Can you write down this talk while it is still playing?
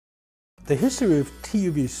The history of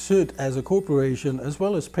TÜV SÜD as a corporation, as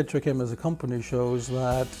well as PetroChem as a company, shows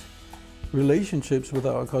that relationships with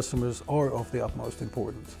our customers are of the utmost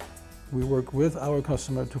importance. We work with our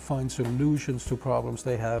customer to find solutions to problems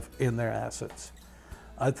they have in their assets.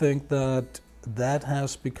 I think that that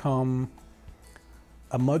has become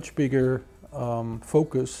a much bigger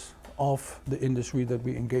focus of the industry that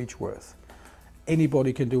we engage with.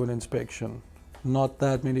 Anybody can do an inspection. Not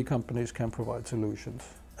that many companies can provide solutions,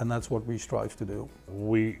 and that's what we strive to do.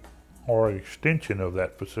 We are an extension of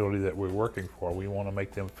that facility that we're working for. We want to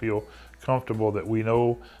make them feel comfortable that we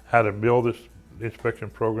know how to build this inspection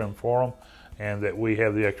program for them and that we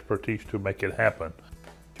have the expertise to make it happen.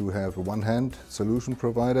 To have a one-hand solution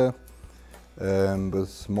provider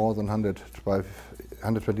with more than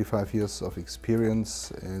 125 years of experience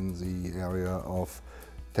in the area of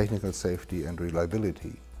technical safety and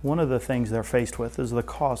reliability. One of the things they're faced with is the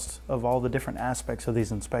cost of all the different aspects of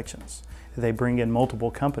these inspections. If they bring in multiple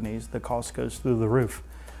companies, the cost goes through the roof.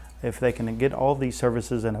 If they can get all these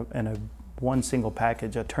services in a one single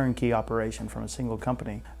package, a turnkey operation from a single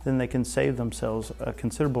company, then they can save themselves a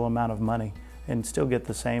considerable amount of money and still get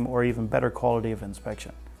the same or even better quality of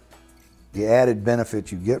inspection. The added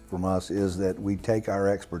benefit you get from us is that we take our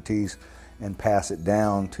expertise and pass it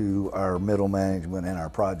down to our middle management and our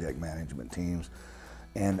project management teams.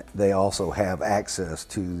 And they also have access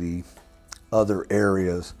to the other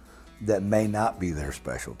areas that may not be their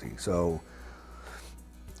specialty. So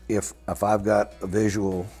if I've got a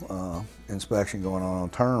visual inspection going on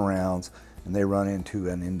turnarounds and they run into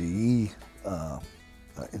an NDE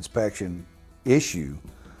inspection issue,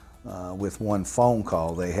 with one phone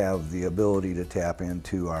call, they have the ability to tap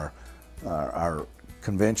into our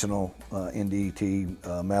conventional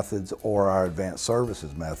NDT methods or our advanced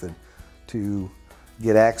services method to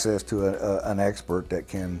get access to an expert that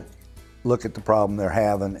can look at the problem they're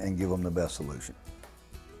having and give them the best solution.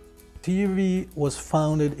 TÜV was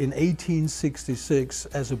founded in 1866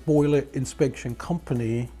 as a boiler inspection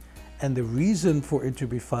company, and the reason for it to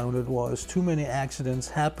be founded was too many accidents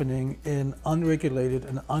happening in unregulated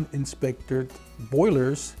and uninspected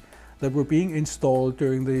boilers that were being installed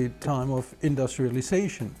during the time of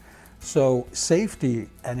industrialization. So safety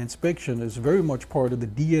and inspection is very much part of the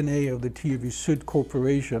DNA of the TÜV SÜD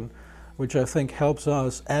Corporation, which I think helps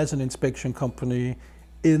us as an inspection company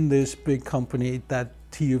in this big company that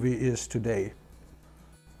TÜV is today.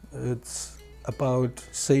 It's about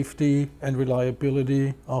safety and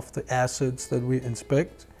reliability of the assets that we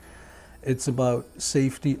inspect. It's about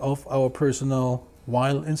safety of our personnel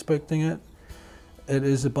while inspecting it. It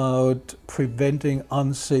is about preventing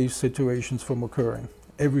unsafe situations from occurring.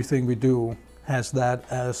 Everything we do has that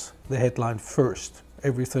as the headline first.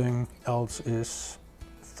 Everything else is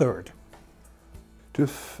third. TÜV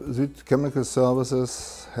SÜD Chemical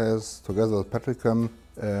Services has, together with PetroChem,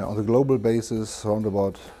 on a global basis, around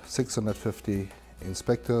about 650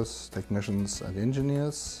 inspectors, technicians and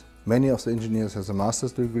engineers. Many of the engineers have a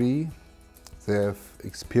master's degree. They have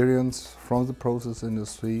experience from the process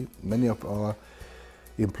industry. Many of our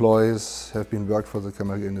employees have been worked for the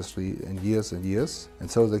chemical industry in years and years,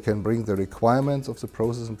 and so they can bring the requirements of the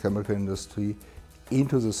process and chemical industry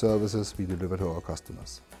into the services we deliver to our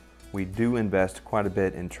customers. We do invest quite a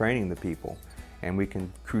bit in training the people, and we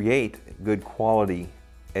can create good quality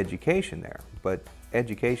education there, but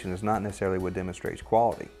education is not necessarily what demonstrates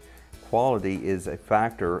quality. Quality is a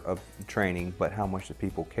factor of training, but how much the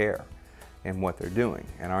people care and what they're doing.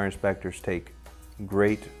 And our inspectors take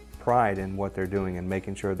great pride in what they're doing and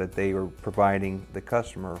making sure that they are providing the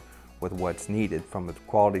customer with what's needed from a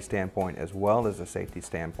quality standpoint as well as a safety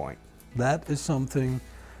standpoint. That is something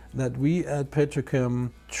that we at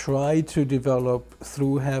PetroChem try to develop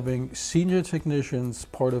through having senior technicians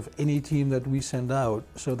part of any team that we send out,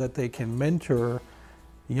 so that they can mentor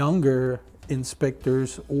younger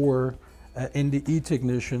inspectors or NDE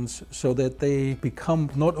technicians, so that they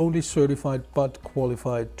become not only certified but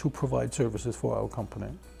qualified to provide services for our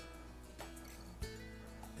company.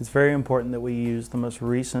 It's very important that we use the most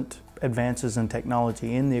recent advances in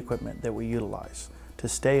technology in the equipment that we utilize to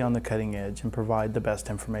stay on the cutting edge and provide the best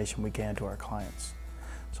information we can to our clients.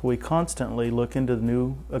 So we constantly look into the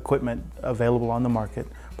new equipment available on the market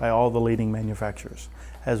by all the leading manufacturers,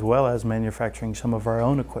 as well as manufacturing some of our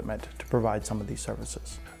own equipment to provide some of these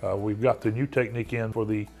services. We've got the new technique in for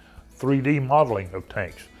the 3D modeling of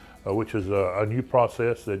tanks, which is a new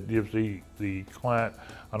process that gives the client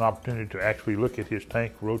an opportunity to actually look at his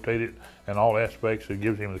tank, rotate it in all aspects. It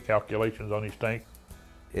gives him the calculations on his tank.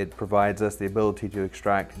 It provides us the ability to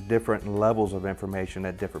extract different levels of information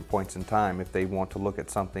at different points in time if they want to look at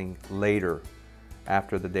something later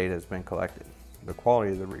after the data has been collected. the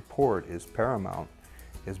quality of the report is paramount.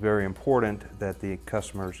 It's very important that the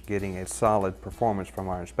customer's getting a solid performance from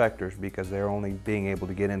our inspectors, because they're only being able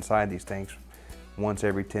to get inside these tanks once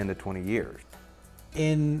every 10 to 20 years.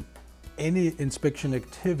 In any inspection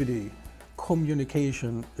activity,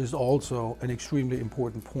 communication is also an extremely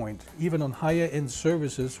important point. Even on higher end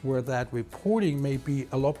services where that reporting may be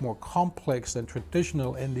a lot more complex than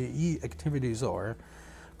traditional NDE activities are,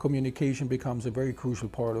 communication becomes a very crucial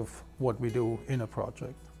part of what we do in a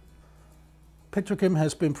project. PetroChem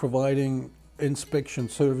has been providing inspection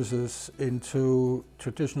services into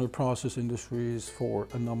traditional process industries for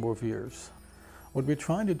a number of years. What we're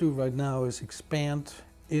trying to do right now is expand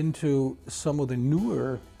into some of the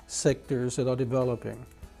newer sectors that are developing.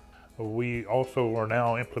 We also are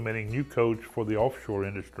now implementing new codes for the offshore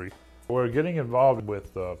industry. We're getting involved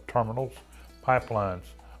with terminals, pipelines,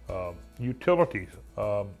 utilities.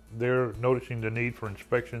 They're noticing the need for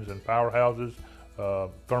inspections in powerhouses,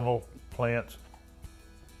 thermal plants.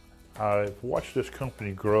 I've watched this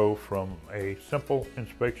company grow from a simple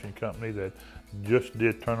inspection company that just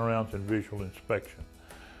did turnarounds and visual inspection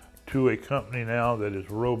to a company now that is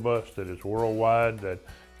robust, that is worldwide, that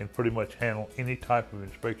can pretty much handle any type of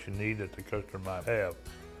inspection need that the customer might have.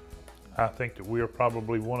 I think that we are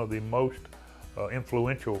probably one of the most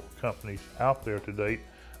influential companies out there to date.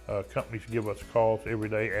 Companies give us calls every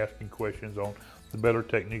day asking questions on the better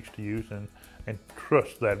techniques to use, and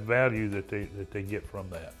trust that value that they get from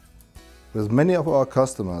that. With many of our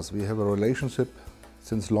customers, we have a relationship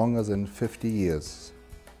since longer than 50 years.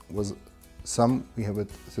 With some, we have it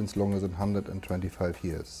since longer than 125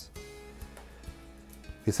 years.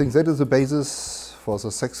 We think that is the basis for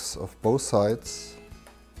the success of both sides.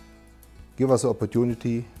 Give us the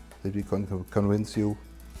opportunity that we can convince you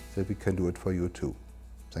that we can do it for you too.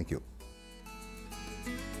 Thank you.